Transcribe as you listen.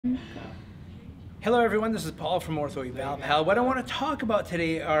Hello everyone, this is Paul from Ortho Eval. What I want to talk about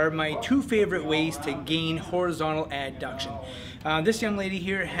today are my two favorite ways to gain horizontal adduction. This young lady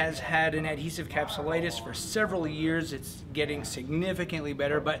here has had an adhesive capsulitis for several years. It's getting significantly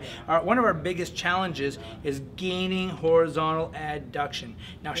better, but one of our biggest challenges is gaining horizontal adduction.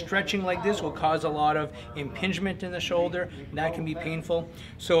 Now, stretching like this will cause a lot of impingement in the shoulder. That can be painful.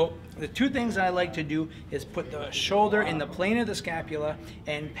 So the two things I like to do is put the shoulder in the plane of the scapula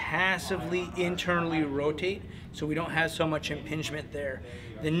and passively internally rotate so we don't have so much impingement there.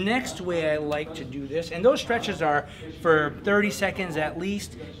 The next way I like to do this, and those stretches are for 30 seconds at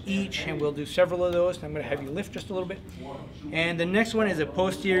least each, and we'll do several of those. I'm going to have you lift just a little bit. And the next one is a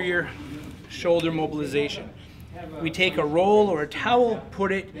posterior shoulder mobilization. We take a roll or a towel,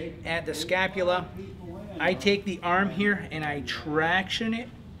 put it at the scapula. I take the arm here and I traction it,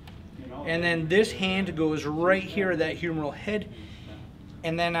 and then this hand goes right here at that humeral head,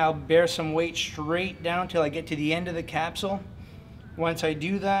 and then I'll bear some weight straight down till I get to the end of the capsule. Once I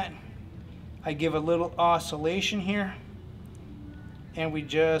do that, I give a little oscillation here, and we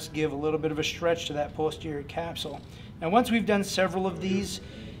just give a little bit of a stretch to that posterior capsule. Now, once we've done several of these,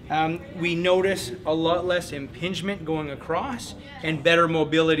 we notice a lot less impingement going across and better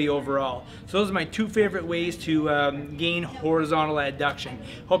mobility overall. So those are my two favorite ways to gain horizontal adduction.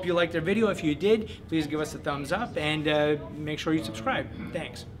 Hope you liked the video. If you did, please give us a thumbs up and make sure you subscribe.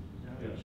 Thanks.